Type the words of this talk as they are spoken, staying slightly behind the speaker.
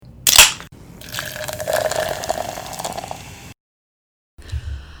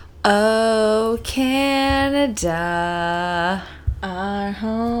Oh, Canada, Our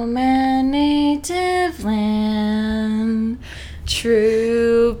home and native land.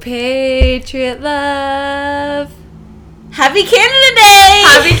 true patriot love. Happy Canada Day!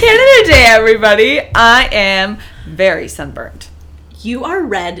 Happy Canada Day, everybody. I am very sunburnt. You are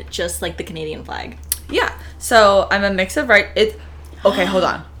red just like the Canadian flag. Yeah, so I'm a mix of okay, hold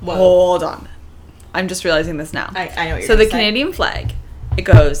on. Whoa. Hold on. I'm just realizing this now. I know what you're So the gonna say. Canadian flag, it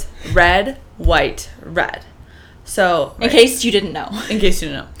goes red, white, red. So In case you didn't know. in case you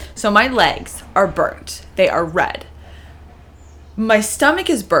didn't know. So my legs are burnt. They are red. My stomach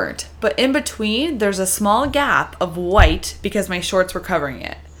is burnt, but in between there's a small gap of white because my shorts were covering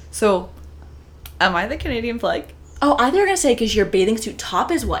it. So am I the Canadian flag? Oh, I thought you were going to say because your bathing suit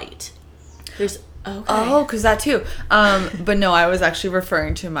top is white. There's, okay. Oh, because that too. But no, I was actually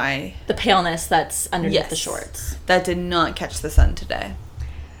referring to my... The paleness that's underneath Yes. the shorts. That did not catch the sun today.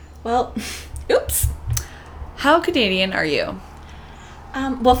 Well, oops. How Canadian are you?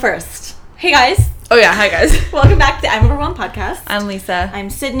 Well, first, hey guys. Oh yeah, hi guys. Welcome back to the I'm Overwhelmed podcast. I'm Lisa. I'm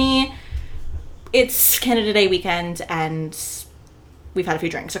Sydney. It's Canada Day weekend and we've had a few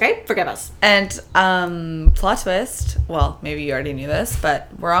drinks, okay? Forgive us. And plot twist, well, maybe you already knew this, but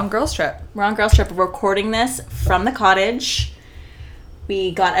we're on girls trip. We're on girls trip. We're recording this from the cottage.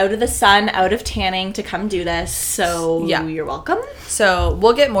 We got out of the sun, out of tanning to come do this, so Yeah. you're welcome. So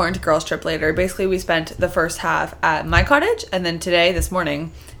we'll get more into girls trip later. Basically, we spent the first half at my cottage, and then today, this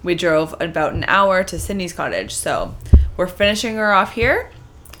morning, we drove about an hour to Sydney's cottage. So we're finishing her off here.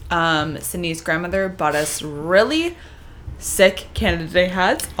 Sydney's grandmother bought us really sick Canada Day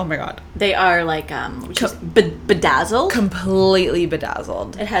hats. Oh my god. They are like bedazzled. Completely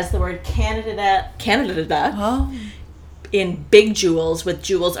bedazzled. It has the word Canada Oh. in big jewels with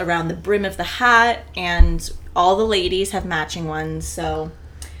jewels around the brim of the hat, and all the ladies have matching ones, so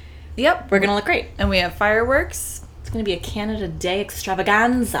Yep. we're gonna look great. And we have fireworks. It's gonna be a Canada Day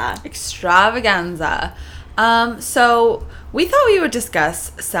extravaganza. Extravaganza. So we thought we would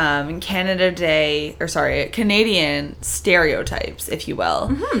discuss some Canadian stereotypes, if you will.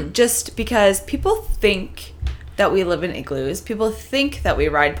 Mm-hmm. Just because people think that we live in igloos, people think that we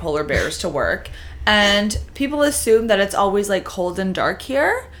ride polar bears to work, and people assume that it's always like cold and dark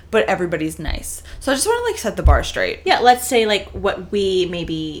here, but everybody's nice. So I just want to like set the bar straight. Yeah, let's say like what we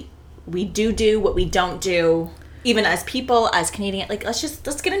do, what we don't do, even as people, as Canadian. Like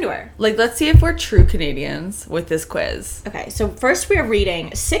let's get into it. Like, let's see if we're true Canadians with this quiz. Okay, so first we are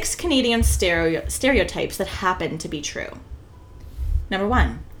reading 6 Canadian stereotypes that happen to be true. Number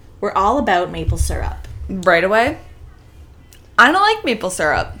 1, we're all about maple syrup. Right away. I don't like maple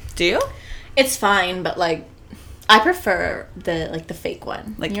syrup. Do you? It's fine, but like I prefer the fake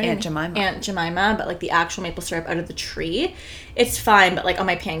one. Like You know what I Aunt mean? Jemima. Aunt Jemima, but like the actual maple syrup out of the tree. It's fine, but like on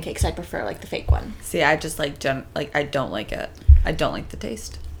my pancakes I prefer like the fake one. See, I just I don't like it. I don't like the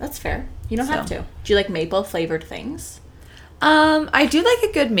taste. That's fair. You don't have So. to. Do you like maple flavored things? I do like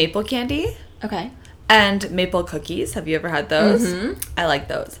a good maple candy Okay. and maple cookies. Have you ever had those? Mm-hmm. I like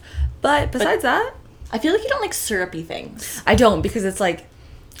those. But besides that, I feel like you don't like syrupy things. I don't, because it's like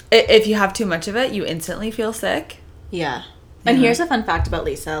if you have too much of it, you instantly feel sick. Yeah. And here's a fun fact about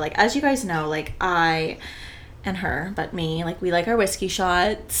Lisa. Like, as you guys know, like, I and her, but me, like, we like our whiskey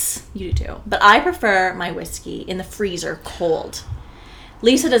shots. You do too. But I prefer my whiskey in the freezer cold.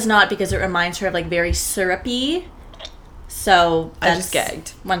 Lisa does not, because it reminds her of, like, very syrupy. So I just gagged.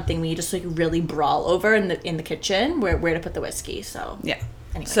 one thing we just, like, really brawl over in the kitchen, where to put the whiskey. So, Yeah.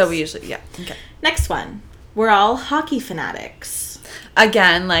 anyways. So we usually, yeah. Okay. Next one. We're all hockey fanatics.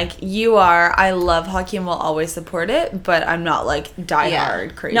 Again, like you are, I love hockey and will always support it, but I'm not like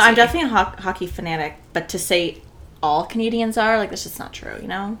diehard crazy. No, I'm definitely a hockey fanatic, but to say all Canadians are, like, that's just not true, you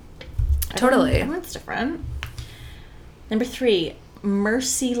know? Totally. Everyone's different. Number 3,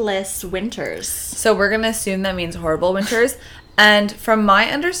 merciless winters. So we're going to assume that means horrible winters. And from my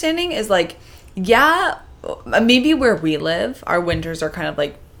understanding is like, yeah, maybe where we live, our winters are kind of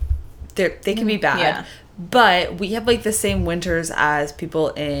like, they can be bad. Yeah. But we have like the same winters as people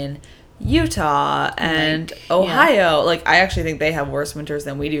in Utah and Ohio. yeah. Like, I actually think they have worse winters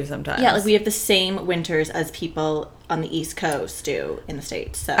than we do sometimes. Yeah, like we have the same winters as people on the East Coast do in the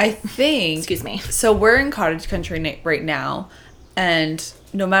States. So I think... Excuse me. So we're in cottage country right now, and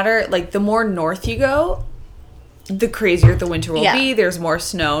no matter, like, the more north you go, the crazier the winter will be. There's more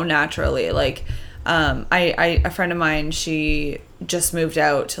snow naturally. Like, a friend of mine, she just moved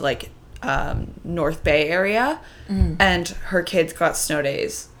out to, like, North Bay area, and her kids got snow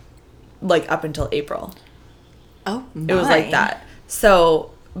days, like, up until April. Oh, It was like that.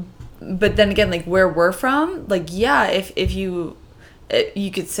 So, but then again, like, where we're from, like, yeah, if you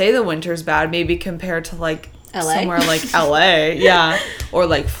you could say the winter's bad, maybe compared to like LA? somewhere like LA, yeah, or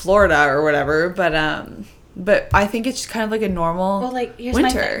like Florida or whatever. But I think it's just kind of like a normal here's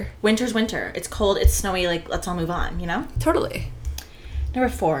winter. My thing. Winter's winter. It's cold. It's snowy. Like, let's all move on. You know. Totally. Number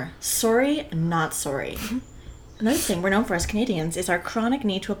 4. Sorry, not sorry. Another thing we're known for as Canadians is our chronic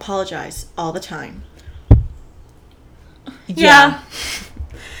need to apologize all the time. Yeah.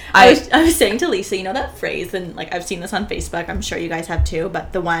 I was saying to Lisa, you know that phrase, and like I've seen this on Facebook, I'm sure you guys have too,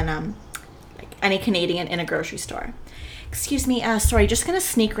 but the one, like any Canadian in a grocery store. Excuse me, sorry, just gonna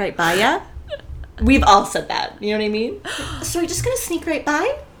sneak right by ya. We've all said that, you know what I mean? Sorry, just gonna sneak right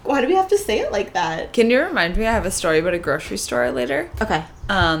by? Why do we have to say it like that? Can you remind me? I have a story about a grocery store later. Okay.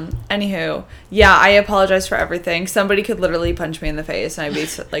 Anywho, yeah, I apologize for everything. Somebody could literally punch me in the face and I'd be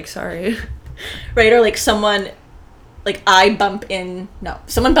like, sorry. Right, or like someone... Like,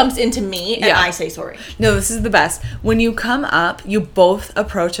 someone bumps into me and I say sorry. No, this is the best. When you come up, you both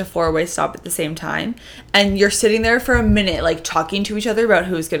approach a 4-way stop at the same time, and you're sitting there for a minute, like, talking to each other about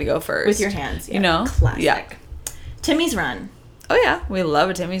who's going to go first. With your hands, yeah. You know? Classic. Yeah. Timmy's Run. Oh, yeah. We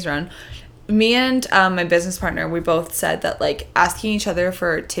love a Timmy's Run. Me and my business partner, we both said that, like, asking each other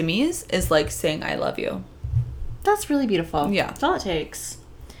for Timmy's is like saying, I love you. That's really beautiful. Yeah. That's all it takes.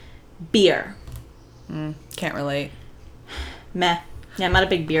 Beer. Can't relate. Meh. Yeah, I'm not a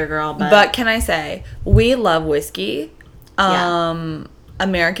big beer girl, but... But can I say, we love whiskey. Yeah.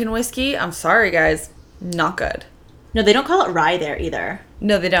 American whiskey, I'm sorry, guys, not good. No, they don't call it rye there, either.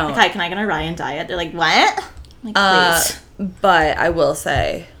 No, they don't. Like, hi, can I get a rye and diet? They're like, what? Like, please. But I will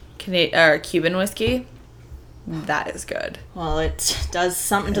say, Cuban whiskey, that is good. Well, it does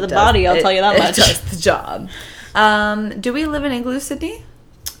something to the body, I'll tell you that much. It does the job. Do we live in Igloo, Sydney?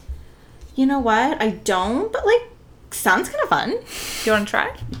 You know what? I don't, but, like, sounds kind of fun. Do you want to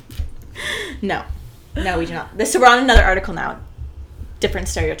try? No, we do not. So we're on another article now. Different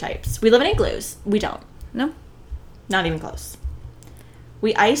stereotypes. We live in igloos. We don't. No. Not even close.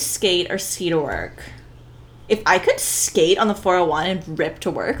 We ice skate or ski to work. If I could skate on the 401 and rip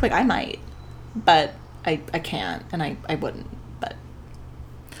to work, like, I might. But I can't, and I wouldn't. But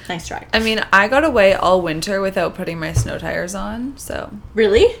nice try. I mean, I got away all winter without putting my snow tires on, so...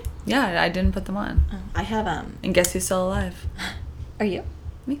 Really? Yeah, I didn't put them on. Oh, I have, And guess who's still alive? Are you?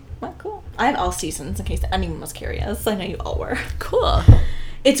 Me. Well, cool. I have all seasons, in case anyone was curious. I know you all were. Cool.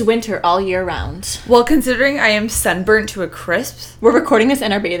 It's winter all year round. Well, considering I am sunburnt to a crisp... We're recording this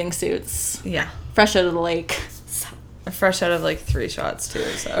in our bathing suits. Yeah. Fresh out of the lake. Fresh out of, like, 3 shots, too,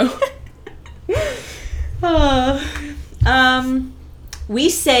 so... We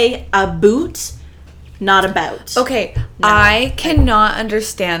say a boot, not about. Okay, No. I cannot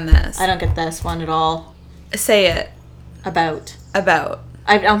understand this. I don't get this one at all. Say it. About. About.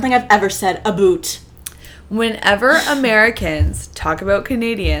 I don't think I've ever said a boot. Whenever Americans talk about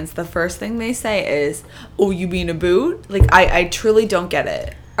Canadians, the first thing they say is, oh, you mean a boot? Like, I truly don't get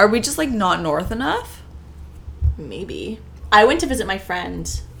it. Are we just, like, not north enough? Maybe. I went to visit my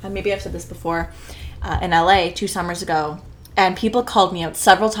friend, maybe I've said this before, in LA 2 summers ago, and people called me out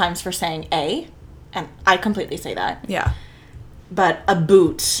several times for saying a, and I completely say that. Yeah. But a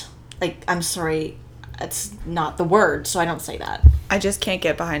boot, like, I'm sorry, it's not the word, so I don't say that. I just can't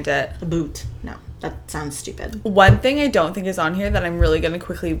get behind it. A boot. No, that sounds stupid. One thing I don't think is on here that I'm really going to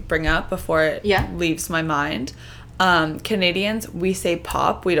quickly bring up before it leaves my mind. Canadians, we say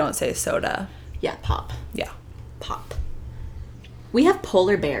pop, we don't say soda. Yeah, pop. Yeah. Pop. We have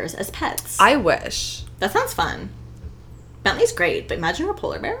polar bears as pets. I wish. That sounds fun. Bentley's great, but imagine a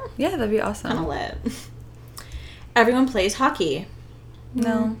polar bear. Yeah, that'd be awesome. Kind of lit. Everyone plays hockey.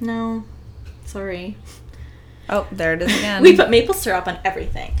 No. No. Sorry. Oh, there it is again. We put maple syrup on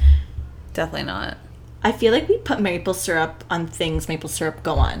everything. Definitely not. I feel like we put maple syrup on things maple syrup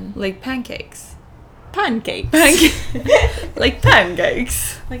go on. Like pancakes. Pancakes. Like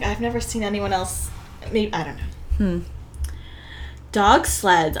pancakes. Like, I've never seen anyone else. Maybe, I don't know. Dog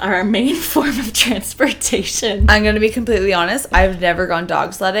sleds are our main form of transportation. I'm going to be completely honest. I've never gone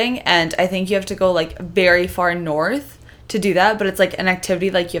dog sledding, and I think you have to go, like, very far north to do that, but it's, like, an activity,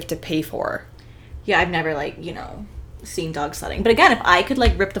 like, you have to pay for. Yeah, I've never, like, seen dog sledding. But again, if I could,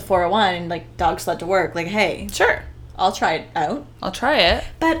 like, rip the 401 and, like, dog sled to work, like, hey. Sure. I'll try it out. I'll try it.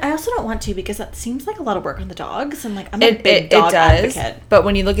 But I also don't want to because that seems like a lot of work on the dogs. And, like, I'm a big dog advocate. But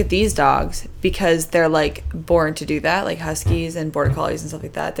when you look at these dogs, because they're, like, born to do that, like huskies and border collies and stuff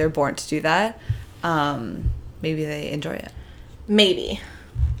like that, they're born to do that, maybe they enjoy it. Maybe.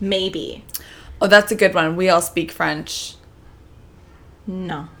 Oh, that's a good one. We all speak French.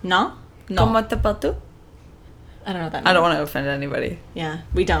 No. Comment t'appelles-tu? I don't know what that means. I don't want to offend anybody. Yeah,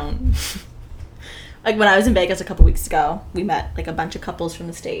 we don't. Like, when I was in Vegas a couple weeks ago, we met, like, a bunch of couples from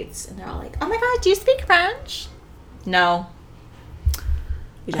the States, and they're all like, oh my god, do you speak French? No.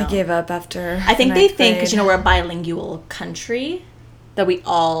 I gave up after I think they think, because, you know, we're a bilingual country, that we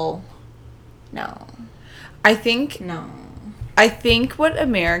all... No. I think what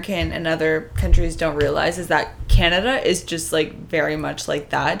American and other countries don't realize is that Canada is just, like, very much like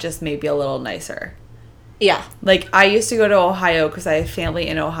that, just maybe a little nicer. Yeah. Like, I used to go to Ohio because I have family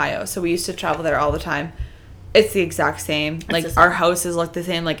in Ohio, so we used to travel there all the time. It's the exact same. Like, our houses look the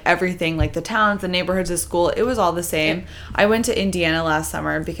same, like, everything, like, the towns, the neighborhoods, the school, it was all the same. Yeah. I went to Indiana last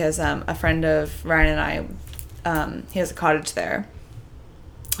summer because a friend of Ryan and I, he has a cottage there,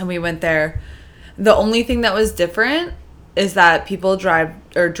 and we went there. The only thing that was different is that people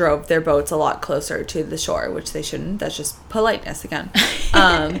drove their boats a lot closer to the shore, which they shouldn't. That's just politeness again.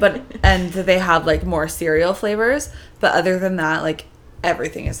 And they have, like, more cereal flavors. But other than that, like,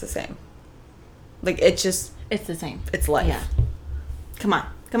 everything is the same. Like, it's the same. It's life. Yeah. Come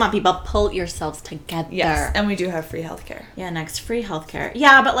on, people, pull yourselves together. Yes, and we do have free healthcare. Yeah, next, free healthcare.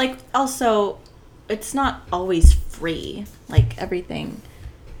 Yeah, but, like, also, it's not always free. Like, everything.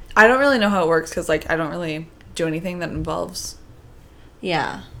 I don't really know how it works because, like, I don't really do anything that involves.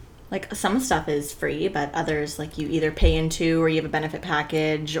 Yeah. Like, some stuff is free, but others, like, you either pay into or you have a benefit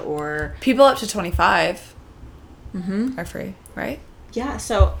package or... People up to 25 are free, right? Yeah,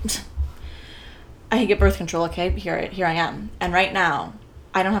 so... I can get birth control, okay? Here I am. And right now,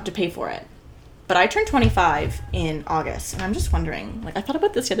 I don't have to pay for it. But I turned 25 in August, and I'm just wondering, like, I thought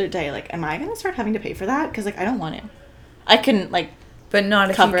about this the other day, like, am I going to start having to pay for that? Because, like, I don't want to. I can, like... But not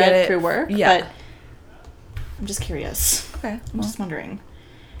if cover you get it through work, yeah. But I'm just curious. Okay. I'm just wondering.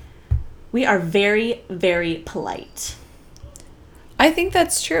 We are very, very polite. I think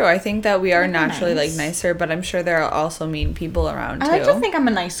that's true. I think that we are naturally nice. Like nicer, but I'm sure there are also mean people around too. I like to think I'm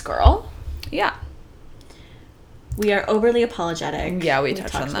a nice girl. Yeah. We are overly apologetic. Yeah, we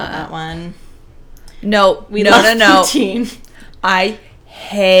touched on that one. No, we love poutine. I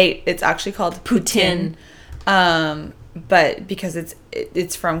hate. It's actually called poutine. But because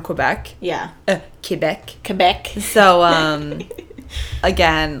it's from Quebec. Yeah. Quebec. So,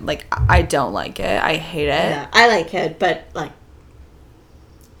 again, like, I don't like it. I hate it. Yeah, I like it, but, like,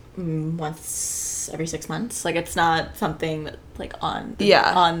 once every 6 months. Like, it's not something that, like, on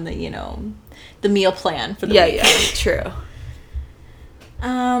the, you know, the meal plan for the week. Yeah, true.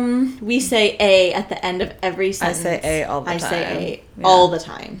 We say A at the end of every sentence. I say A all the time. I say A all the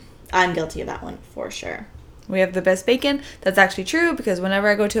time. I'm guilty of that one, for sure. We have the best bacon. That's actually true because whenever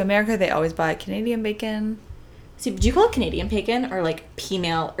I go to America, they always buy Canadian bacon. See, do you call it Canadian bacon or like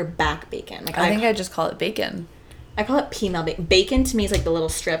P-mail or back bacon? Like I think I just call it bacon. I call it P-mail bacon. Bacon to me is like the little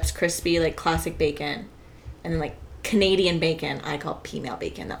strips, crispy, like classic bacon. And then like Canadian bacon, I call P-mail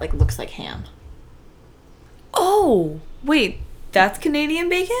bacon. That like looks like ham. Oh, wait. That's Canadian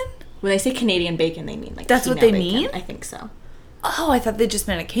bacon? When they say Canadian bacon, they mean like that's what they bacon. mean? I think so. Oh, I thought they just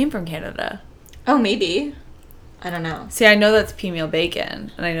meant it came from Canada. Oh, maybe. I don't know. See, I know that's P-meal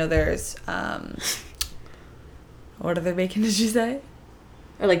bacon, and I know there's, what other bacon did you say?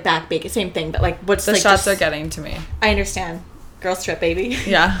 Or like back bacon, same thing, but like what's the like shots are getting to me. I understand. Girls trip, baby.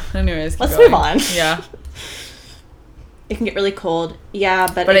 Yeah. Anyways, let's move on. Yeah. It can get really cold. Yeah,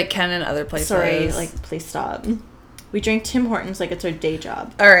 but it can in other places. Sorry, like please stop. We drink Tim Hortons like it's our day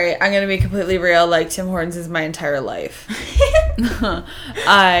job. All right, I'm gonna be completely real. Like Tim Hortons is my entire life.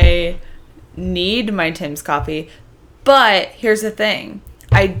 I need my Tim's coffee, but here's the thing: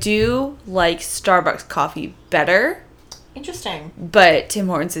 I do like Starbucks coffee better. Interesting. But Tim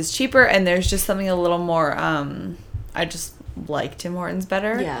Hortons is cheaper, and there's just something a little more. I just like Tim Hortons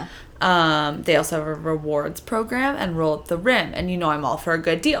better. Yeah. They also have a rewards program and roll up the rim, and you know I'm all for a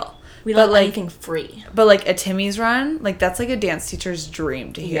good deal. We love anything free. But like a Timmy's run, like that's like a dance teacher's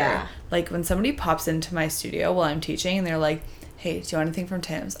dream to hear. Yeah. Like when somebody pops into my studio while I'm teaching and they're like, "Hey, do you want anything from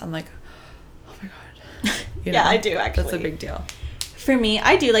Tim's?" I'm like, "Oh my god." You know? Yeah, I do actually. That's a big deal. For me,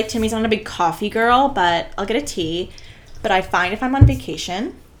 I do like Timmy's. I'm not a big coffee girl, but I'll get a tea. But I find if I'm on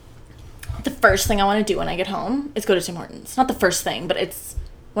vacation, the first thing I want to do when I get home is go to Tim Hortons. Not the first thing, but it's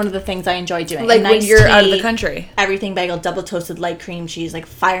one of the things I enjoy doing. Like when you're out of the country. Everything bagel, double toasted, light cream cheese, like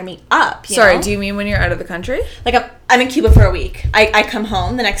fire me up. Sorry, know? Do you mean when you're out of the country? Like I'm in Cuba for a week. I come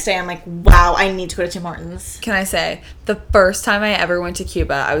home, the next day I'm like, wow, I need to go to Tim Hortons. Can I say, the first time I ever went to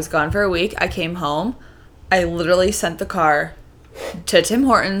Cuba, I was gone for a week. I came home. I literally sent the car to Tim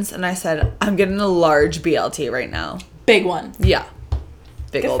Hortons and I said, I'm getting a large BLT right now. Big one. Yeah.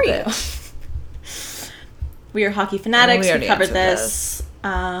 Big Good old for bit. You. We are hockey fanatics. We covered this.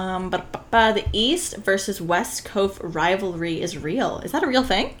 The East versus West Coast rivalry is real. Is that a real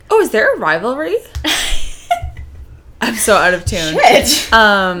thing? Oh, is there a rivalry? I'm so out of tune. Shit.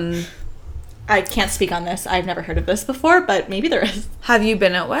 I can't speak on this. I've never heard of this before, but maybe there is. Have you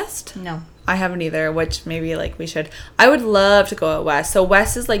been out west? No. I haven't either, which maybe like we should. I would love to go out west. So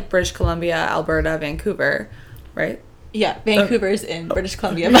west is like British Columbia, Alberta, Vancouver, right? Yeah, Vancouver's in British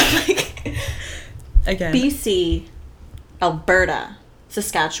Columbia, but like again, BC, Alberta,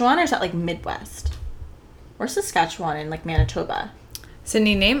 Saskatchewan, or is that like Midwest? Or Saskatchewan and like Manitoba?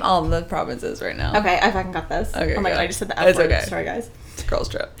 Sydney, name all the provinces right now. Okay, I fucking got this. Okay, oh my good. god, I just said the F word. Okay. Sorry, guys. It's a girls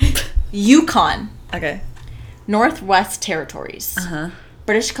trip. Yukon. Okay. Northwest Territories.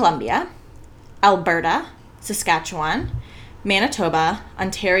 British Columbia, Alberta, Saskatchewan, Manitoba,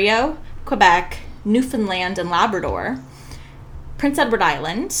 Ontario, Quebec, Newfoundland and Labrador, Prince Edward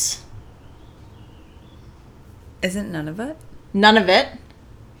Island. Isn't none of it? None of it.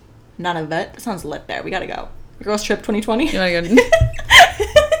 None of it. It sounds lit there. We gotta go. Girls Trip 2020. You wanna go?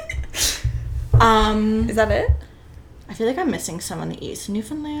 Is that it? I feel like I'm missing some on the east.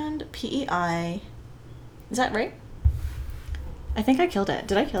 Newfoundland, PEI. Is that right? I think I killed it.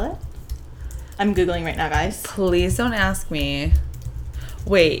 Did I kill it? I'm Googling right now, guys. Please don't ask me.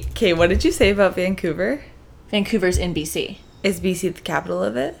 Wait, okay, what did you say about Vancouver? Vancouver's in BC. Is BC the capital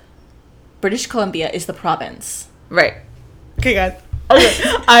of it? British Columbia is the province. Right. Okay, guys. Okay,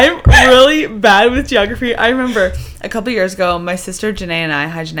 I'm really bad with geography. I remember a couple years ago, my sister Janae and I,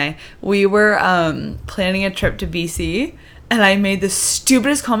 hi Janae, we were planning a trip to BC, and I made the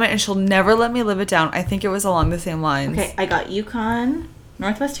stupidest comment, and she'll never let me live it down. I think it was along the same lines. Okay, I got Yukon,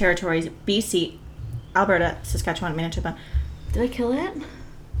 Northwest Territories, BC, Alberta, Saskatchewan, Manitoba. Did I kill it?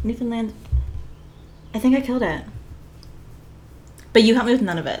 Newfoundland. I think I killed it. But you helped me with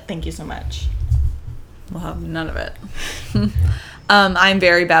none of it. Thank you so much. Well, none of it. I'm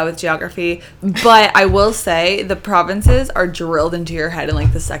very bad with geography, but I will say the provinces are drilled into your head in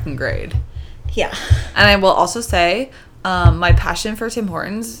like the second grade. Yeah. And I will also say my passion for Tim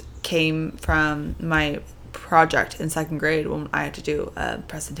Hortons came from my project in second grade when I had to do a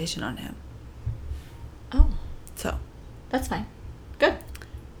presentation on him. Oh. So. That's fine. Good.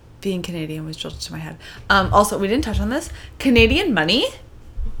 Being Canadian was drilled into my head. Also, we didn't touch on this. Canadian money,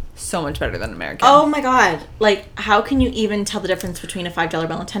 so much better than American. Oh my god. Like, how can you even tell the difference between a $5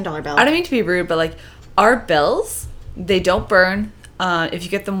 bill and a $10 bill? I don't mean to be rude, but like our bills, they don't burn. If you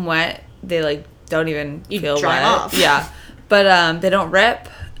get them wet, they like don't even feel dry wet. off. Yeah. But they don't rip,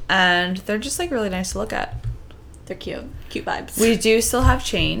 and they're just like really nice to look at. They're cute. Cute vibes. We do still have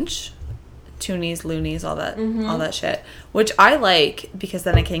change. Toonies, loonies, all that shit, which I like because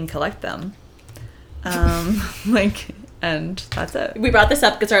then I can collect them. Like, and that's it. We brought this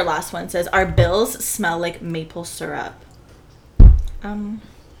up because our last one says our bills smell like maple syrup. I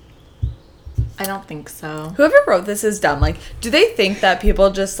don't think so. Whoever wrote this is dumb. Like, do they think that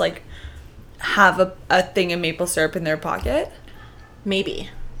people just like have a thing of maple syrup in their pocket? Maybe.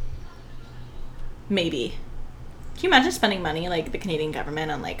 Can you imagine spending money like the Canadian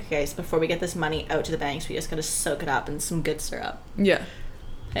government on like, okay, so before we get this money out to the banks, we just gotta soak it up in some good syrup. Yeah.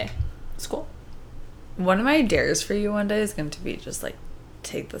 Hey, it's cool. One of my dares for you one day is going to be just like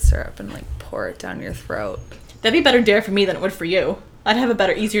take the syrup and like pour it down your throat. That'd be a better dare for me than it would for you. I'd have a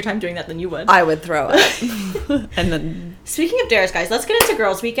better, easier time doing that than you would. I would throw it. And then... Speaking of dares, guys, let's get into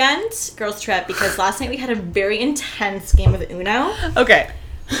Girls Weekend, Girls Trip, because last night we had a very intense game of Uno. Okay.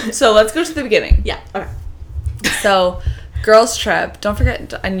 So let's go to the beginning. Yeah, okay. So, Girls Trip. Don't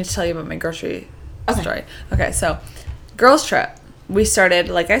forget, I need to tell you about my grocery story. Okay, so, Girls Trip. We started,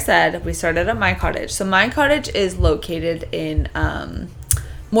 like I said, at my cottage. So, my cottage is located in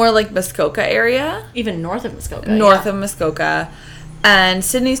more like Muskoka area. Even north of Muskoka. North of Muskoka. And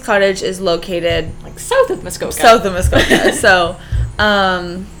Sydney's cottage is located... like south of Muskoka. So,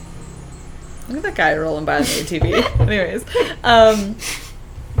 look at that guy rolling by on the ATV. Anyways.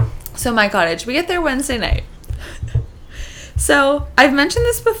 So, my cottage. We get there Wednesday night. So, I've mentioned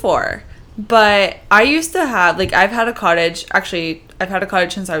this before, but I used to have, like, I've had a cottage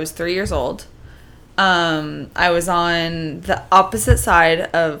since I was 3 years old. I was on the opposite side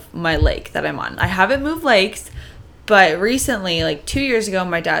of my lake that I'm on. I haven't moved lakes, but recently, like 2 years ago,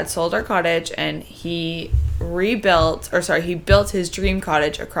 my dad sold our cottage and he built his dream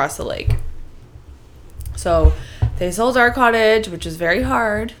cottage across the lake. So, they sold our cottage, which is very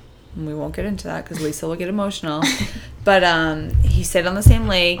hard. And we won't get into that because Lisa will get emotional. But he stayed on the same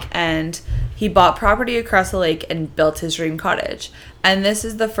lake and he bought property across the lake and built his dream cottage. And this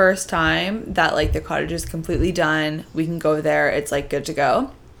is the first time that like the cottage is completely done. We can go there. It's like good to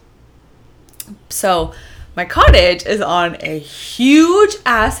go. So my cottage is on a huge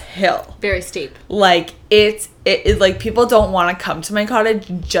ass hill. Very steep. Like it is like people don't want to come to my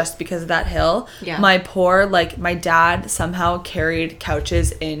cottage just because of that hill. Yeah. My poor, like my dad somehow carried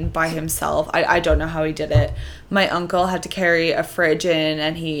couches in by himself. I don't know how he did it. My uncle had to carry a fridge in,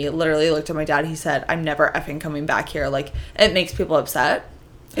 and he literally looked at my dad. He said, "I'm never effing coming back here." Like, it makes people upset.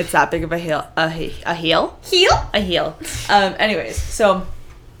 It's that big of a hill. A heel? A heel. Anyways, so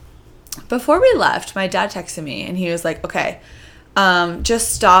before we left, my dad texted me, and he was like, "Okay,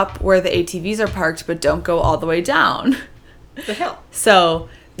 just stop where the ATVs are parked, but don't go all the way down the hill." So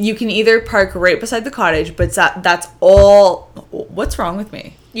you can either park right beside the cottage, but that's all. What's wrong with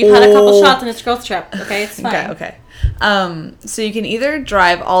me? You've had a couple shots on this girls trip. Okay, it's fine. Okay. So you can either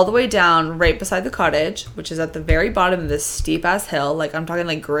drive all the way down right beside the cottage, which is at the very bottom of this steep ass hill. Like, I'm talking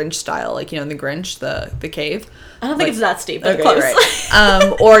like Grinch style, like, you know, in the Grinch, the cave. I don't think it's that steep, but okay, close.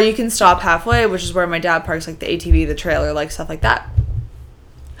 Right. Or you can stop halfway, which is where my dad parks, like the ATV, the trailer, like stuff like that.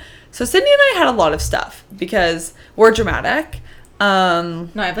 So Sydney and I had a lot of stuff because we're dramatic. No,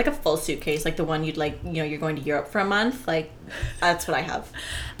 I have like a full suitcase, like the one you'd like, you know, you're going to Europe for a month. Like, that's what I have.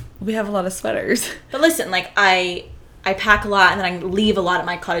 We have a lot of sweaters. But listen, like I pack a lot and then I leave a lot at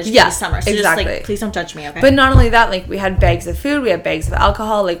my cottage for the summer. So exactly. Just like, please don't judge me, okay? But not only that, like we had bags of food, we had bags of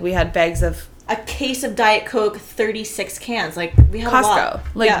alcohol, like we had bags of a case of Diet Coke, 36 cans. Like we had Costco. A lot.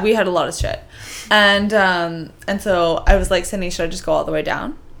 Like we had a lot of shit. And so I was like, Sydney, should I just go all the way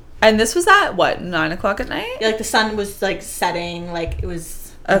down? And this was at what, 9:00 at night? Yeah, like the sun was like setting, like it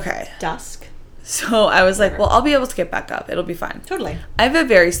was dusk. So I was like, well, I'll be able to get back up. It'll be fine. Totally. I have a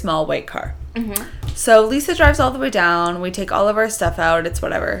very small white car. Mm-hmm. So Lisa drives all the way down. We take all of our stuff out. It's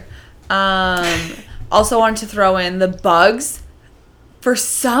whatever. Also wanted to throw in the bugs. For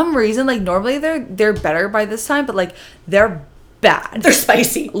some reason, like normally they're better by this time, but like they're bad. They're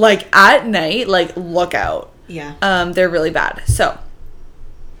spicy. Like at night, like look out. Yeah. They're really bad. So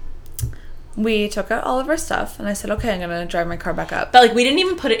we took out all of our stuff, and I said, okay, I'm going to drive my car back up. But, like, we didn't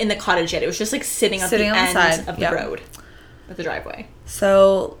even put it in the cottage yet. It was just, like, sitting on the side of the road. Of the driveway.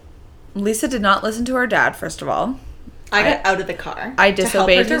 So, Lisa did not listen to her dad, first of all. I got out of the car. I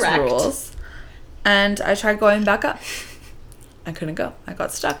disobeyed his rules. And I tried going back up. I couldn't go. I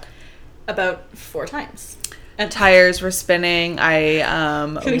got stuck. About 4 times. And tires were spinning. I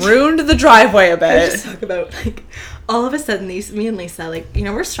ruined the driveway a bit. Can we just talk about, like, all of a sudden, me and Lisa, like, you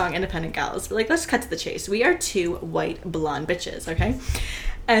know, we're strong, independent gals, but, like, let's cut to the chase. We are 2 white, blonde bitches, okay?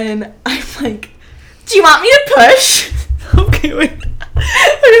 And I'm like, do you want me to push? Okay, wait. Okay,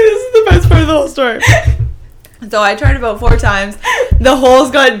 this is the best part of the whole story. So I tried about 4 times. The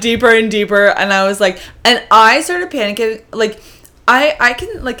holes got deeper and deeper, and I was like, and I started panicking, like, I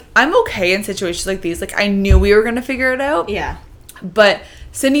can, like, I'm okay in situations like these. Like, I knew we were going to figure it out. Yeah. But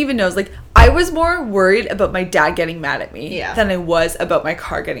Sydney even knows, like, I was more worried about my dad getting mad at me than I was about my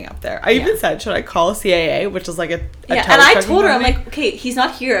car getting up there. I even said, should I call CAA, which is like a and I told her, I'm like, okay, he's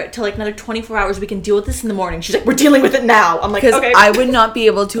not here till like another 24 hours. We can deal with this in the morning. She's like, we're dealing with it now. I'm like, okay. Because I would not be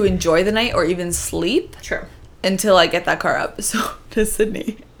able to enjoy the night or even sleep. True. Until I get that car up. So, does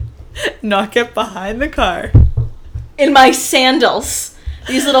Sydney not get behind the car? In my sandals.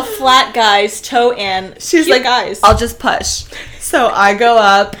 These little flat guys, toe in. She's like, guys, I'll just push. So I go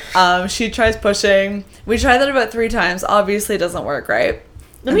up. She tries pushing. We tried that about 3 times. Obviously, it doesn't work, right?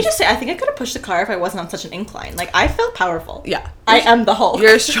 Let me just say, I think I could have pushed the car if I wasn't on such an incline. Like, I felt powerful. Yeah. I am the Hulk.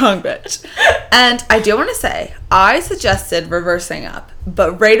 You're a strong bitch. And I do want to say, I suggested reversing up.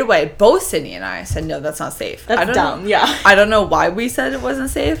 But right away, both Sydney and I said, no, that's not safe. That's dumb, yeah. I don't know why we said it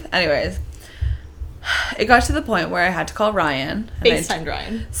wasn't safe. Anyways. It got to the point where I had to call Ryan. FaceTimed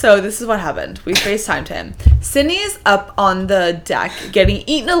Ryan. So this is what happened. We FaceTimed him. Sydney is up on the deck getting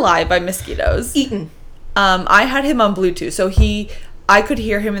eaten alive by mosquitoes. I had him on Bluetooth. So I could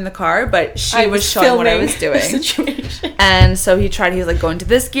hear him in the car, but she was showing what I was doing. And so he was like, going to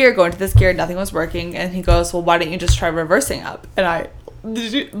this gear, nothing was working. And he goes, well, why don't you just try reversing up? And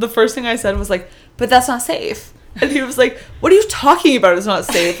the first thing I said was like, but that's not safe. And he was like, what are you talking about? It's not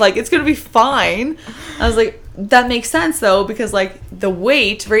safe. Like, it's going to be fine. I was like, that makes sense, though, because, like, the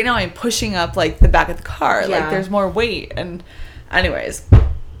weight, right now I'm pushing up, like, the back of the car. Yeah. Like, there's more weight. And anyways,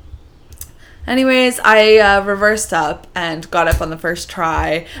 I reversed up and got up on the first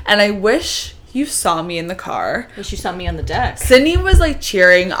try. And I wish you saw me in the car. Wish you saw me on the deck. Sydney was, like,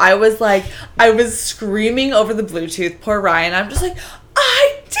 cheering. I was screaming over the Bluetooth. Poor Ryan. I'm just like,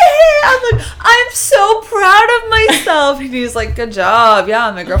 I did it! I'm like, I'm so proud of myself. And he's like, good job. Yeah,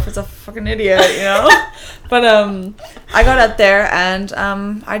 my girlfriend's a fucking idiot, you know? But I got up there and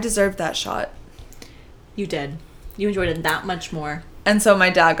I deserved that shot. You did. You enjoyed it that much more. And so my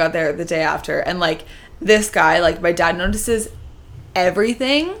dad got there the day after, and like this guy, like, my dad notices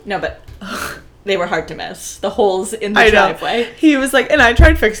everything. No, but they were hard to miss. The holes in the driveway. He was like, and I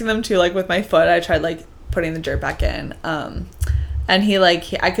tried fixing them too, like, with my foot. I tried, like, putting the dirt back in. And he, like,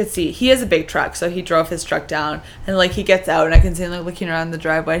 I could see, he has a big truck, so he drove his truck down. And, like, he gets out, and I can see him, like, looking around the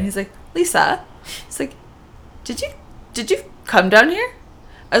driveway. And he's like, Lisa, he's like, did you come down here?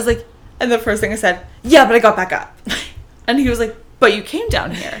 I was like, and the first thing I said, yeah, but I got back up. And he was like, but you came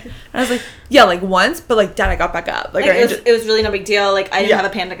down here. And I was like, yeah, like, once, but, like, Dad, I got back up. Like it was really no big deal. Like, I didn't have a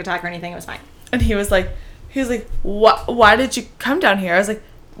panic attack or anything. It was fine. And he was like, why did you come down here? I was like,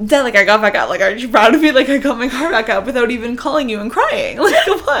 Dad, like, I got back up. Like, aren't you proud of me? Like, I got my car back up without even calling you and crying. Like,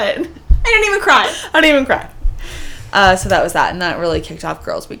 what? I didn't even cry. So that was that. And that really kicked off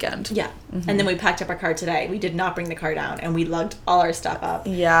girls' weekend. Yeah. Mm-hmm. And then we packed up our car today. We did not bring the car down. And we lugged all our stuff up.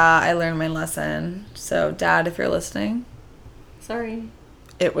 Yeah, I learned my lesson. So, Dad, if you're listening. Sorry.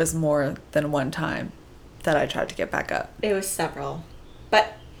 It was more than one time that I tried to get back up. It was several.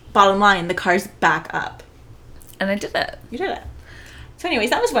 But bottom line, the car's back up. And I did it. You did it. So anyways,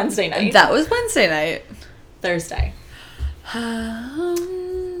 that was Wednesday night. Thursday.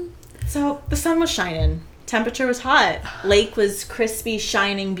 So the sun was shining. Temperature was hot. Lake was crispy,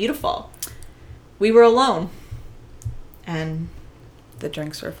 shining, beautiful. We were alone. And the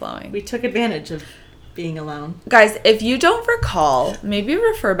drinks were flowing. We took advantage of being alone. Guys, if you don't recall, maybe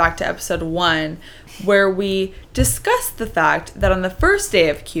refer back to episode 1 where we discussed the fact that on the first day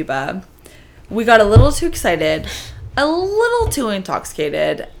of Cuba, we got a little too excited, a little too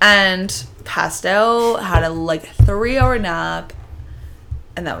intoxicated, and passed out, had a 3-hour nap,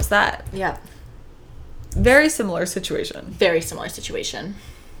 and that was that. Yeah. Very similar situation.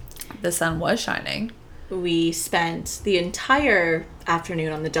 The sun was shining. We spent the entire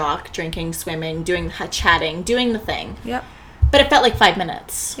afternoon on the dock, drinking, swimming, chatting, doing the thing. Yep. But it felt like 5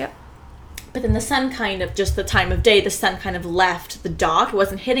 minutes. Yep. But then the sun just the time of day, the sun kind of left the dock. It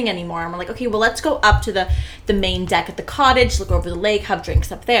wasn't hitting anymore. And we're like, okay, well, let's go up to the main deck at the cottage, look over the lake, have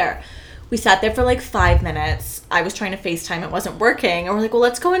drinks up there. We sat there for 5 minutes. I was trying to FaceTime. It wasn't working. And we're like, well,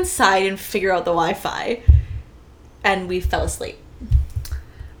 let's go inside and figure out the Wi-Fi. And we fell asleep.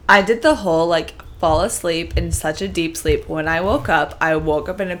 I did the whole, fall asleep in such a deep sleep. When I woke up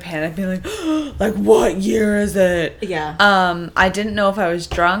in a panic, being like, what year is it? Yeah. I didn't know if I was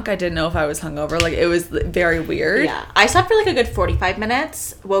drunk. I didn't know if I was hungover. It was very weird. Yeah. I slept for a good 45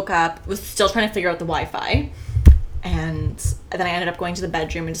 minutes, woke up, was still trying to figure out the Wi-Fi. And then I ended up going to the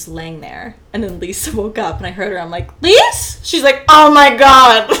bedroom and just laying there. And then Lisa woke up and I heard her. I'm like, Lise? She's like, oh my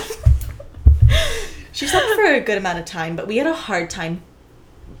God. She slept for a good amount of time, but we had a hard time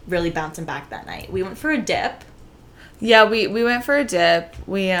really bouncing back that night. We went for a dip. Yeah, we went for a dip.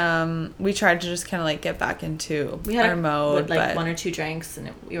 We tried to just kind of get back into our mode. We had 1 or 2 drinks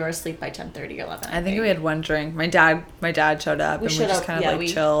and we were asleep by 10:30 or 11. I think we had 1 drink. My dad showed up and we just kind of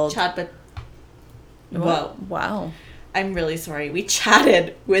chilled. But whoa. Wow. I'm really sorry. We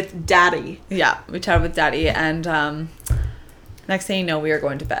chatted with Daddy. Yeah, we chatted with Daddy and next thing you know, we were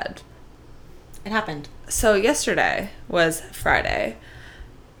going to bed. It happened. So yesterday was Friday.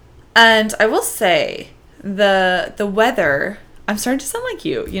 And I will say, the weather, I'm starting to sound like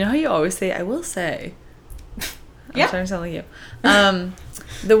you. You know how you always say, I will say. I'm starting to sound like you.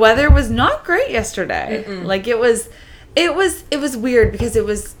 The weather was not great yesterday. Mm-mm. It was weird because it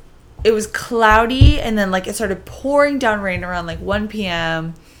was cloudy and then it started pouring down rain around 1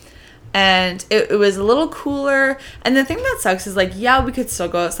 p.m. And it was a little cooler. And the thing that sucks is we could still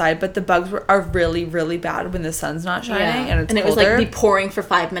go outside, but the bugs are really, really bad when the sun's not shining and it's colder. It was be pouring for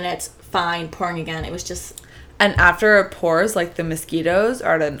 5 minutes, fine, pouring again. It was just... And after it pours, the mosquitoes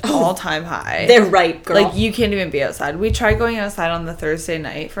are at an all-time high. They're right, girl. You can't even be outside. We tried going outside on the Thursday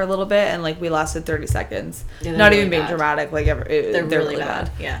night for a little bit, and we lasted 30 seconds. Yeah, not really even being dramatic. They're really bad.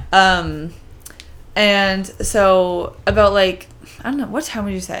 Yeah. And so about I don't know, what time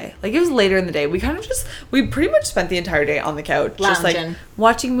would you say? It was later in the day. We we pretty much spent the entire day on the couch. Lounging. Just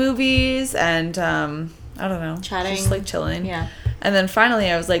watching movies and, I don't know. Chatting. Just chilling. Yeah. And then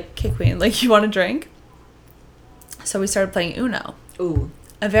finally I was like, okay, Queen, you want a drink? So we started playing Uno. Ooh.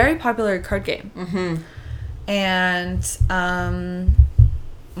 A very popular card game. Mm-hmm. And,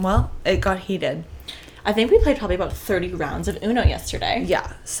 well, it got heated. I think we played probably about 30 rounds of Uno yesterday.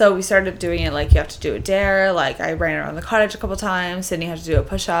 Yeah. So we started doing it you have to do a dare. I ran around the cottage a couple times. Sydney had to do a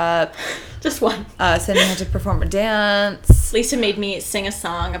push-up. Just one. Sydney had to perform a dance. Lisa made me sing a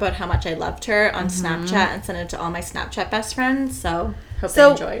song about how much I loved her on Snapchat and sent it to all my Snapchat best friends. So, hope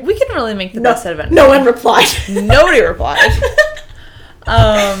they enjoyed. We can really make the best out of it. No one replied. Nobody replied.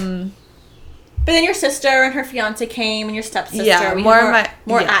 But then your sister and her fiance came, and your stepsister. Yeah,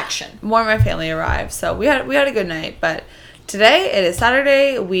 more yeah, action. More of my family arrived, so we had a good night. But today it is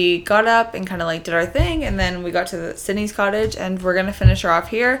Saturday. We got up and kind of like did our thing, and then we got to Sydney's cottage, and we're gonna finish her off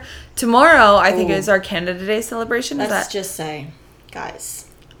here. Tomorrow, I think, is our Canada Day celebration. Let's just say, guys,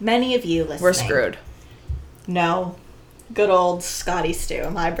 many of you listening, we're screwed. No, good old Scotty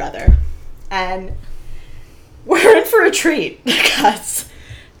Stu, my brother, and we're in for a treat because.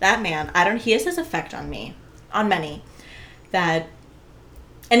 That man, he has this effect on me, on many, that,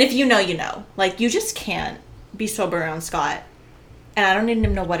 and if you know, you know. Like, you just can't be sober around Scott. And I don't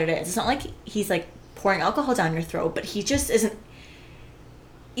even know what it is. It's not like he's, like, pouring alcohol down your throat, but he just isn't,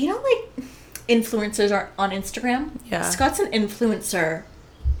 you know, like, influencers are on Instagram? Yeah. Scott's an influencer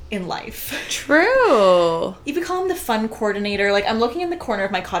in life. True. You could call him the fun coordinator. Like, I'm looking in the corner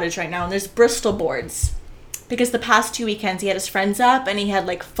of my cottage right now, and there's Bristol boards. Because the past 2 weekends he had his friends up and he had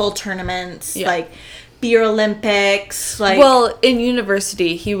like full tournaments, like beer Olympics, like. Well, in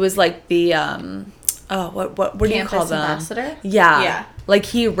university he was like the what do you call them? Ambassador? Yeah. Like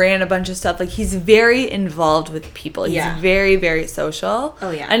he ran a bunch of stuff. Like he's very involved with people. He's very, very social.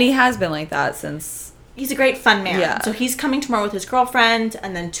 Oh yeah. And he has been like that since. He's a great fun man. Yeah. So he's coming tomorrow with his girlfriend,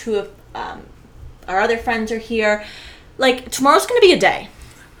 and then 2 of our other friends are here. Like tomorrow's gonna be a day.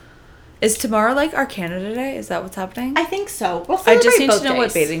 Is tomorrow like our Canada Day? Is that what's happening? I think so. We'll I just need both to know days.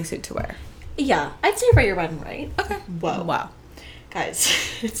 what bathing suit to wear. Yeah, I'd say right, you're running right. Okay. Whoa. Wow. Guys,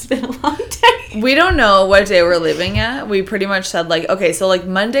 it's been a long day. We don't know what day we're leaving at. We pretty much said like, okay, so like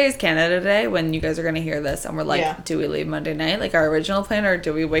Monday is Canada Day when you guys are going to hear this. And we're like, do we leave Monday night like our original plan, or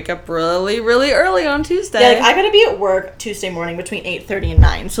do we wake up really, really early on Tuesday? Yeah, like I got to be at work Tuesday morning between 8:30 and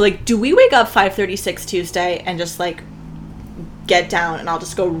 9. So like, do we wake up 5:36 Tuesday and just like get down and I'll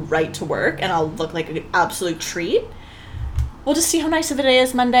just go right to work and I'll look like an absolute treat? We'll just see how nice of a day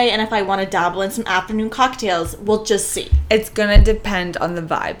is Monday, and if I want to dabble in some afternoon cocktails, we'll just see. It's gonna depend on the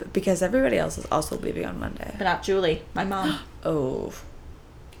vibe because everybody else is also leaving on Monday. But not Julie, my mom. Oh.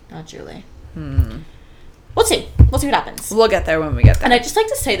 Not Julie. We'll see. We'll see what happens. We'll get there when we get there. And I'd just like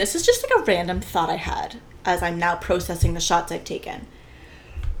to say, this is just like a random thought I had as I'm now processing the shots I've taken.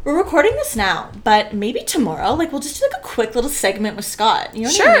 We're recording this now, but maybe tomorrow, like, we'll just do, like, a quick little segment with Scott. You know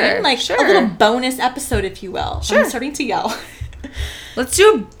what I mean? Like, a little bonus episode, if you will. Sure. I'm starting to yell. Let's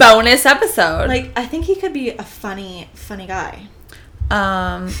do a bonus episode. Like, I think he could be a funny guy.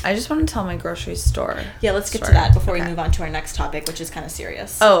 I just want to tell my grocery store. Yeah, let's get to that before we move on to our next topic, which is kind of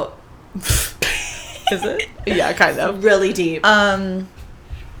serious. Oh. Is it? Yeah, kind of. Really deep.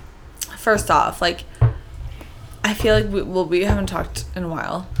 First off, like, I feel like we haven't talked in a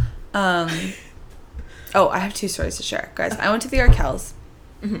while. I have 2 stories to share, guys. I went to the Arkells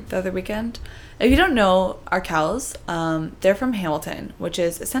the other weekend. If you don't know Arkells, they're from Hamilton, which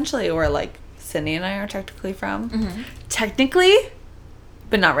is essentially where like Sydney and I are technically from. Technically,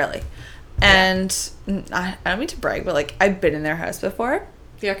 but not really. And I don't mean to brag, but like I've been in their house before.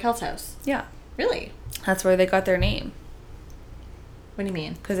 The Arkells house. Yeah. Really? That's where they got their name. What do you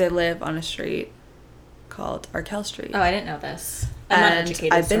mean? Because they live on a street called Arkell Street. Oh, I didn't know this. I'm not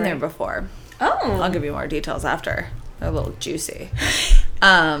educated. I've been there before. Oh. I'll give you more details after. They're a little juicy.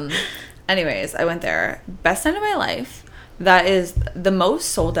 Anyways, I went there. Best night of my life. That is the most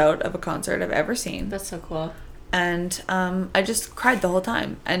sold out of a concert I've ever seen. That's so cool. And I just cried the whole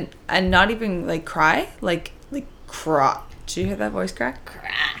time. And not even like cry, like craw. Did you hear that voice crack?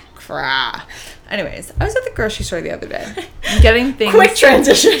 Craw. Anyways, I was at the grocery store the other day getting things. Quick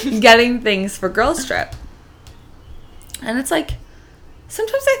transition. Getting things for Girls Trip. And it's like,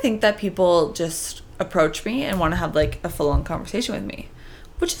 sometimes I think that people just approach me and want to have like a full-on conversation with me,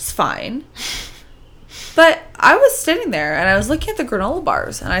 which is fine. But I was sitting there and I was looking at the granola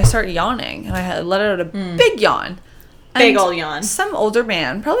bars and I started yawning and I had let out a big yawn. Big old yawn. Some older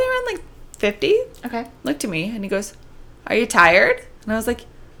man, probably around like 50, looked at me and he goes, "Are you tired?" And I was like,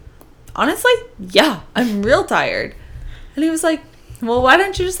 "Honestly, yeah, I'm real tired." And he was like, "Well, why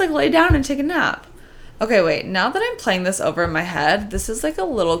don't you just like lay down and take a nap?" Okay, wait, now that I'm playing this over in my head, this is like a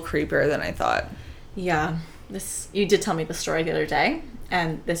little creepier than I thought. Yeah. You did tell me the story the other day,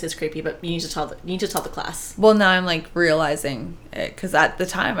 and this is creepy, but you need to tell the class. Well, now I'm like realizing it, because at the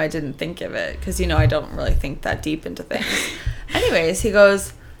time I didn't think of it, because I don't really think that deep into things. Anyways, he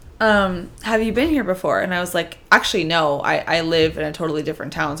goes, "Have you been here before?" And I was like, "Actually, no, I live in a totally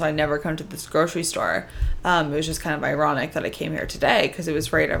different town, so I never come to this grocery store. It was just kind of ironic that I came here today because it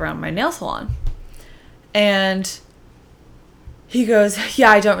was right around my nail salon." And he goes,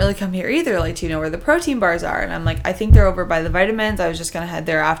 "Yeah, I don't really come here either. Like, do you know where the protein bars are?" And I'm like, "I think they're over by the vitamins. I was just going to head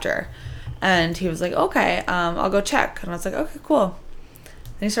there after." And he was like, "Okay, I'll go check." And I was like, "Okay, cool."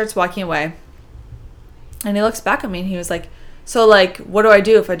 And he starts walking away. And he looks back at me and he was like, so, like, what do I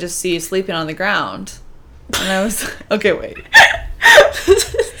do if I just see you sleeping on the ground? And I was like, okay, wait.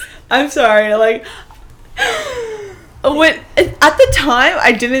 I'm sorry. Like, at the time,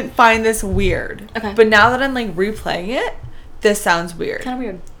 I didn't find this weird. Okay. But now that I'm, like, replaying it, this sounds weird. Kind of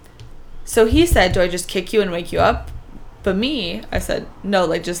weird. So he said, do I just kick you and wake you up? But me, I said, no,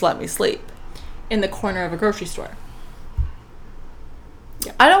 like, just let me sleep. In the corner of a grocery store.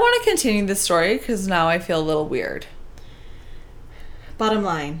 Yeah. I don't want to continue this story because now I feel a little weird. Bottom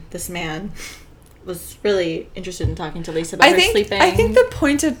line, this man was really interested in talking to Lisa about her sleeping. I think the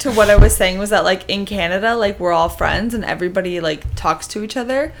point to what I was saying was that, like, in Canada, like, we're all friends and everybody, like, talks to each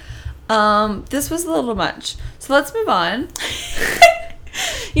other. This was a little much. So let's move on.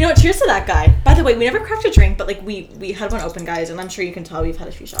 You know what? Cheers to that guy. By the way, we never cracked a drink, but, like, we had one open, guys, and I'm sure you can tell we've had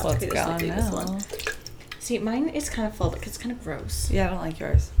a few shots. Let's go this one. See, mine is kind of full because it's kind of gross. Yeah, I don't like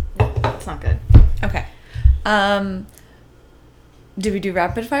yours. It's not good. Okay. Do we do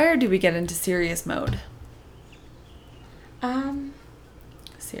rapid fire or do we get into serious mode?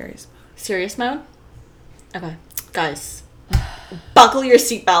 Serious mode. Serious mode? Okay. Guys, buckle your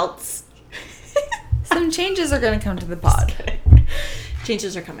seatbelts. Some changes are going to come to the pod.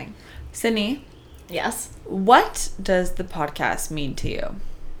 Changes are coming. Sydney? Yes? What does the podcast mean to you?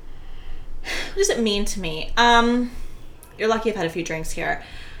 What does it mean to me? You're lucky I've had a few drinks here.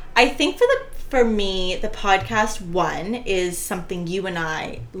 I think for me, the podcast, one, is something you and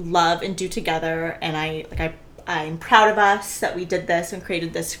I love and do together, and I'm proud of us that we did this and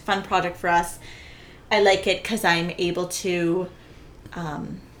created this fun project for us. I like it because I'm able to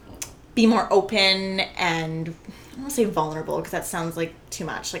be more open and, I don't want to say vulnerable because that sounds like too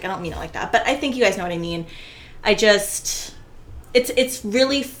much. Like, I don't mean it like that, but I think you guys know what I mean. It's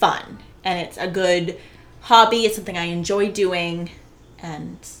really fun, and it's a good hobby. It's something I enjoy doing,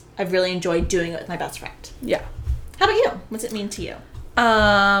 and I've really enjoyed doing it with my best friend. Yeah. How about you? What's it mean to you?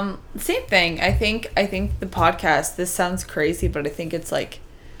 Same thing. I think the podcast, this sounds crazy, but I think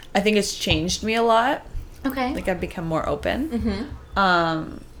it's changed me a lot. Okay. Like, I've become more open.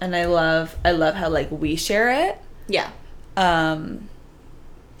 Mm-hmm. And I love how, like, we share it. Yeah. And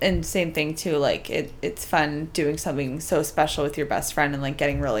same thing too, like, it's fun doing something so special with your best friend and, like,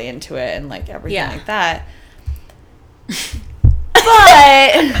 getting really into it and, like, everything like that.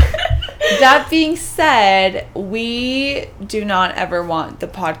 But that being said, we do not ever want the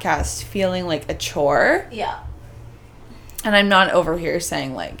podcast feeling like a chore. Yeah. And I'm not over here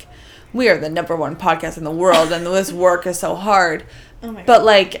saying, like, we are the #1 podcast in the world and this work is so hard. Oh my God. But,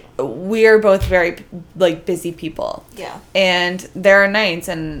 like, we're both very, like, busy people. Yeah. And there are nights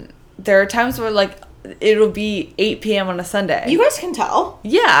and there are times where, like, it'll be 8 p.m. on a Sunday. You guys can tell.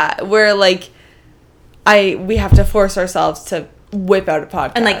 Yeah. Where, like, we have to force ourselves to whip out a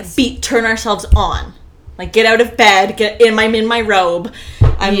podcast. And, like, turn ourselves on. Like, get out of bed, I'm in my robe.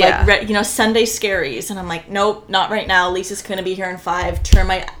 I'm like, Sunday scaries. And I'm like, nope, not right now. Lisa's going to be here in 5.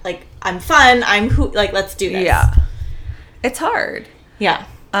 I'm fun. Let's do this. Yeah. It's hard. Yeah.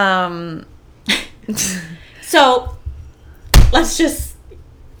 So,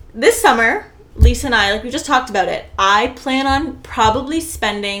 this summer, Lisa and I, like we just talked about it, I plan on probably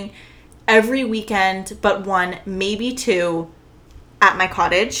spending every weekend but 1, maybe 2, at my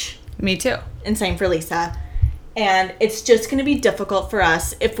cottage. Me too. And same for Lisa. And it's just going to be difficult for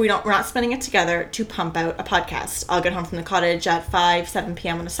us if we're not spending it together to pump out a podcast. I'll get home from the cottage at 5, 7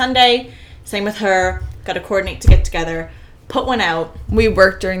 p.m. on a Sunday. Same with her. Got to coordinate to get together. Put one out. We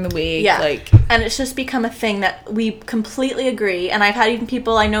work during the week. Yeah. And it's just become a thing that we completely agree. And I've had even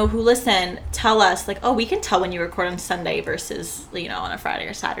people I know who listen tell us, like, oh, we can tell when you record on Sunday versus, on a Friday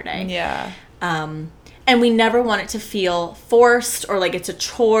or Saturday. Yeah. And we never want it to feel forced or like it's a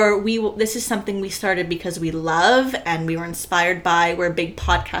chore. This is something we started because we love and we were inspired by. We're big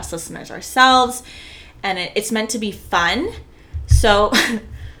podcast listeners ourselves. And it's meant to be fun. So...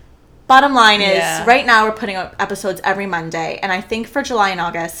 Bottom line is, right now we're putting out episodes every Monday, and I think for July and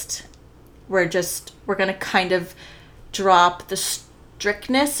August, we're going to kind of drop the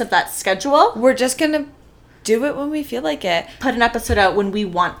strictness of that schedule. We're just going to do it when we feel like it. Put an episode out when we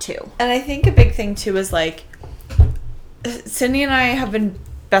want to. And I think a big thing, too, is, like, Sydney and I have been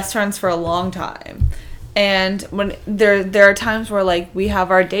best friends for a long time. And when there are times where, like, we have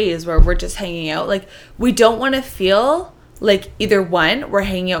our days where we're just hanging out. Like, we don't want to feel... like, either 1, we're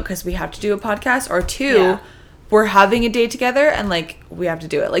hanging out because we have to do a podcast, or 2, we're having a day together and, like, we have to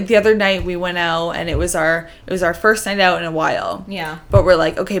do it. Like, the other night we went out and it was our first night out in a while. Yeah. But we're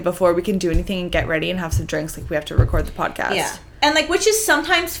like, okay, before we can do anything and get ready and have some drinks, like, we have to record the podcast. Yeah. And, like, which is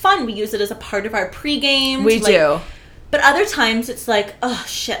sometimes fun. We use it as a part of our pregame. We do. But other times it's like, oh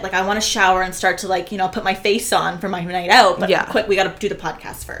shit, like I want to shower and start to like, put my face on for my night out. But quick, we got to do the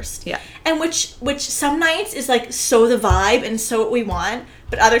podcast first. Yeah. And which some nights is like so the vibe and so what we want.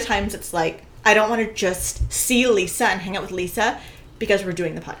 But other times it's like, I don't want to just see Lisa and hang out with Lisa because we're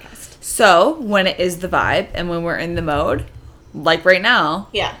doing the podcast. So when it is the vibe and when we're in the mode, like right now,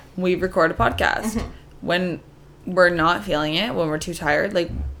 yeah, we record a podcast. Mm-hmm. When we're not feeling it, when we're too tired, like,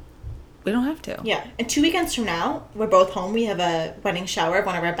 we don't have to. Yeah. And 2 weekends from now, we're both home. We have a wedding shower of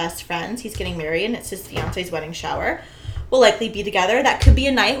one of our best friends. He's getting married, and it's his fiance's wedding shower. We'll likely be together. That could be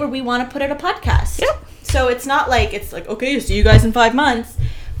a night where we want to put out a podcast. Yep. So it's not like, okay, see you guys in 5 months.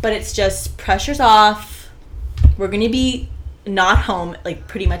 But it's just pressure's off. We're going to be not home, like,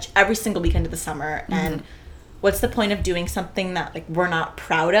 pretty much every single weekend of the summer. Mm-hmm. And what's the point of doing something that, like, we're not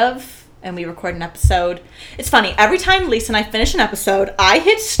proud of? And we record an episode. It's funny. Every time Lisa and I finish an episode, I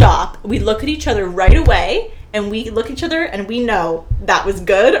hit stop. We look at each other right away. And we look at each other and we know that was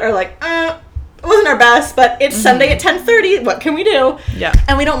good. Or like, it wasn't our best. But it's Sunday at 10:30. What can we do? Yeah.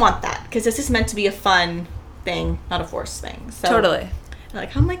 And we don't want that. Because this is meant to be a fun thing, not a forced thing. So, totally.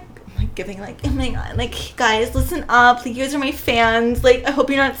 Like, I'm giving, like, oh my God. Like, guys, listen up. Like, you guys are my fans. Like, I hope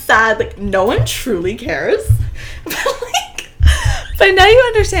you're not sad. Like, no one truly cares. But now you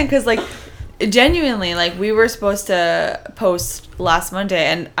understand, because, like, genuinely, like, we were supposed to post last Monday,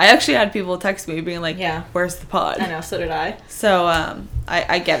 and I actually had people text me being like, yeah, where's the pod? I know, so did I. So,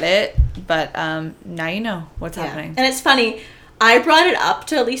 I get it, but now you know what's happening. And it's funny, I brought it up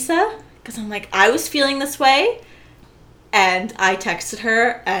to Lisa, because I'm like, I was feeling this way, and I texted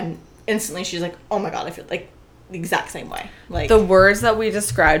her, and instantly she's like, oh my God, I feel like the exact same way. Like, the words that we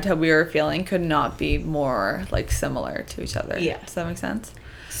described how we were feeling could not be more, like, similar to each other. Yeah. Does that make sense?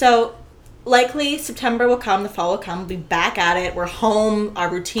 So likely September will come, the fall will come, we'll be back at it, we're home, our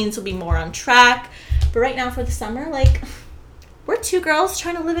routines will be more on track. But right now for the summer, like, we're two girls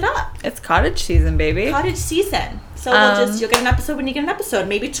trying to live it up. It's cottage season, baby. Cottage season. So you'll get an episode when you get an episode.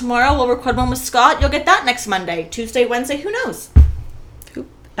 Maybe tomorrow we'll record one with Scott, you'll get that next Monday. Tuesday, Wednesday, who knows? Who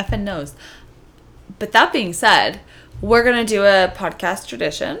effing knows? But that being said, we're going to do a podcast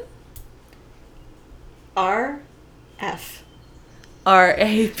tradition. RF.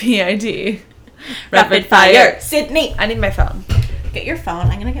 RAPID. Rapid fire. Sydney. I need my phone. Get your phone.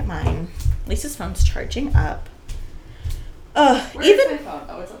 I'm going to get mine. Lisa's phone's charging up. Where is my phone?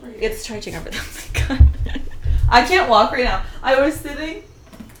 Oh, it's over here. It's charging up. Oh my God. I can't walk right now. I was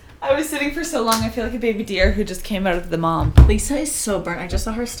sitting for so long, I feel like a baby deer who just came out of the mom. Lisa is so burnt. I just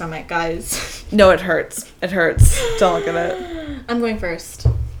saw her stomach, guys. No, it hurts. It hurts. Don't look at it. I'm going first.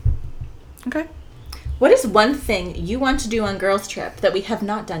 Okay. What is one thing you want to do on girls' trip that we have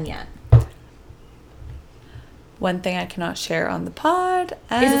not done yet? One thing I cannot share on the pod.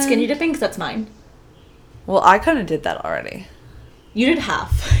 Is it skinny dipping? Because that's mine. Well, I kind of did that already. You did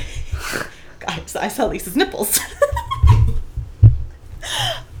half. Guys, I saw Lisa's nipples.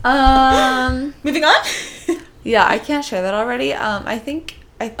 Moving on. Yeah, I can't share that already. I think.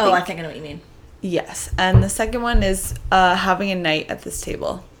 Oh, I think I know what you mean. Yes, and the second one is having a night at this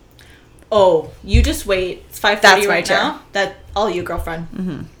table. Oh, you just wait. It's 5:30 right turn. now. That's all you, girlfriend.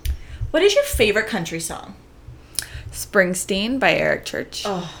 Mm-hmm. What is your favorite country song? Springsteen by Eric Church.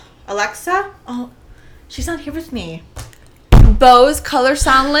 Oh, Alexa? Oh, she's not here with me. Bose Color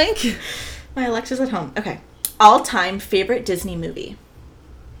Sound Link. My Alexa's at home. Okay. All-time favorite Disney movie?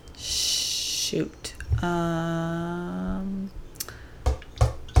 Shoot. I'm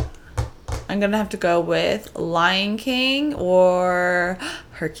gonna have to go with Lion King or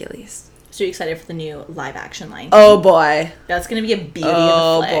Hercules. So you excited for the new live-action Lion King? Oh boy, that's gonna be a beauty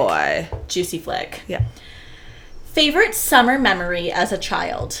of a flick. Oh boy, juicy flick. Yeah. Favorite summer memory as a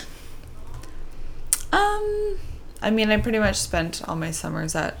child? I mean, I pretty much spent all my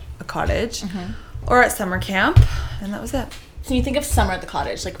summers at a cottage or at summer camp, and that was it. So when you think of summer at the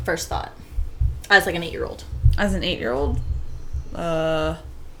cottage, like first thought, as like an 8-year-old. As an 8-year-old,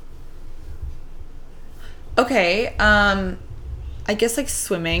 okay. I guess like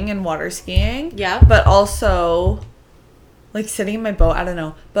swimming and water skiing. Yeah. But also, like sitting in my boat. I don't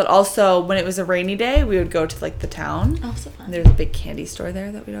know. But also, when it was a rainy day, we would go to like the town. Oh, so fun. There's a big candy store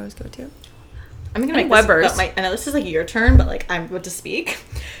there that we'd always go to. I'm gonna make Weber's. I know this is like your turn, but like I'm about to speak.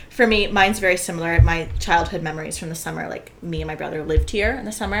 For me, mine's very similar. My childhood memories from the summer, like me and my brother lived here in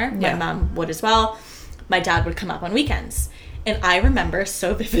the summer. Yeah. My mom would as well. My dad would come up on weekends. And I remember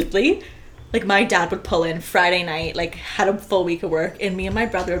so vividly, like my dad would pull in Friday night, like had a full week of work, and me and my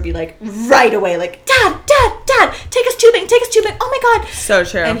brother would be like right away, like, Dad, take us tubing. Oh my God. So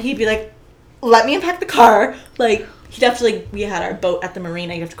true. And he'd be like, let me unpack the car. Like, we had our boat at the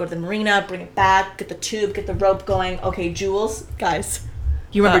marina. You have to go to the marina, bring it back, get the tube, get the rope going. Okay, Jules, guys,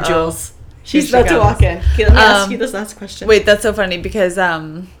 you remember Jules? She's about to walk in. Okay, let me ask you this last question. Wait, that's so funny because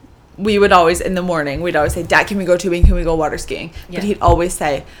we would always, in the morning, we'd always say, Dad, can we go tubing? Can we go water skiing? Yeah. But he'd always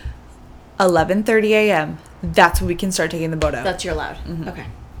say, 11:30 a.m. That's when we can start taking the boat out. That's your allowed. Mm-hmm. Okay,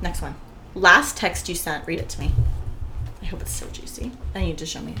 next one. Last text you sent. Read it to me. I hope it's so juicy. I need to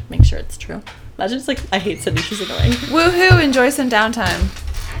show me. Make sure it's true. Imagine it's like, I hate Cindy. She's annoying. Woohoo! Enjoy some downtime.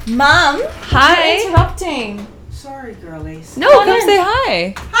 Mom. Hi. You're interrupting. Sorry, girlies. No, come say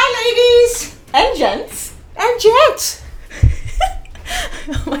hi. Hi, ladies. And gents. And jets.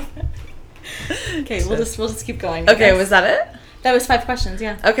 Oh my god. Okay, we'll just keep going. Okay, was that it? That was 5 questions,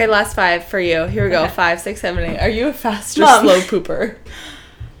 yeah. Okay, last 5 for you. Here we go. Okay. 5, 6, 7, 8. Are you a fast or Mom. slow pooper?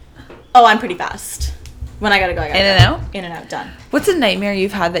 Oh, I'm pretty fast. When I gotta go, I gotta go. In and out? In and out, done. What's a nightmare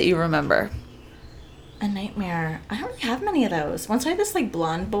you've had that you remember? A nightmare? I don't really have many of those. Once I had this, like,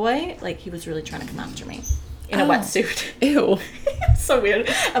 blonde boy, like, he was really trying to come after me. In a wetsuit. Ew. So weird.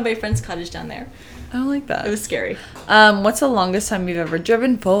 At my friend's cottage down there. I don't like that. It was scary. What's the longest time you've ever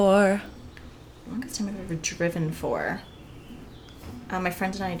driven for? Longest time I've ever driven for? My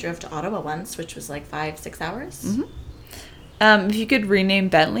friend and I drove to Ottawa once, which was like 5-6 hours. Mm-hmm. If you could rename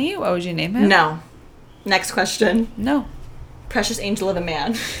Bentley, what would you name him? No. Next question. No. Precious angel of a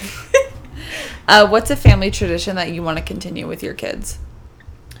man. What's a family tradition that you want to continue with your kids?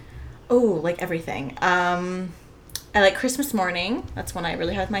 Oh, like everything. I like Christmas morning. That's when I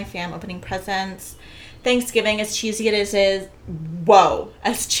really have my fam opening presents. Thanksgiving, as cheesy as it is,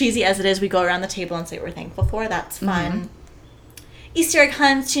 as cheesy as it is, we go around the table and say what we're thankful for. That's fun. Mm-hmm. Easter egg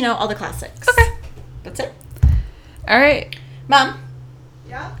hunts, all the classics. Okay. That's it. All right. Mom.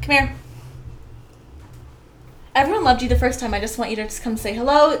 Yeah? Come here. Everyone loved you the first time. I just want you to just come say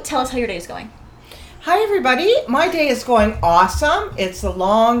hello. Tell us how your day is going. Hi, everybody. My day is going awesome. It's a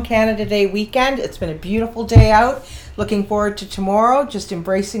long Canada Day weekend. It's been a beautiful day out. Looking forward to tomorrow, just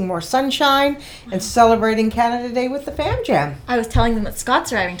embracing more sunshine and celebrating Canada Day with the Fam Jam. I was telling them that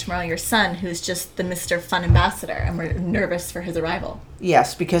Scott's arriving tomorrow, your son, who's just the Mr. Fun Ambassador, and we're nervous for his arrival.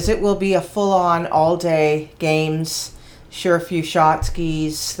 Yes, because it will be a full-on all-day games, sure a few shot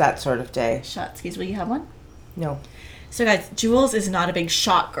skis, that sort of day. Shot skis. Will you have one? No. So, guys, Jules is not a big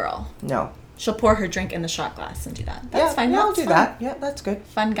shot girl. No. She'll pour her drink in the shot glass and do that. That's fine. Yeah, I'll do that. Yeah, that's good.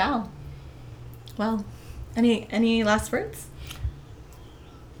 Fun gal. Well, any last words?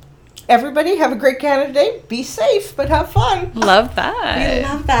 Everybody have a great Canada Day. Be safe, but have fun. Love that. We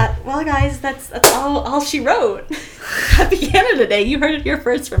love that. Well, guys, that's all she wrote. Happy Canada Day. You heard it here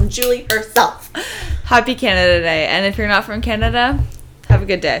first from Julie herself. Happy Canada Day. And if you're not from Canada, have a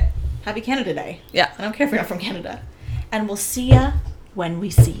good day. Happy Canada Day. Yeah. I don't care if you're not from Canada. And we'll see ya when we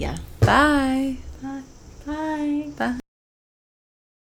see ya. Bye. Bye. Bye. Bye.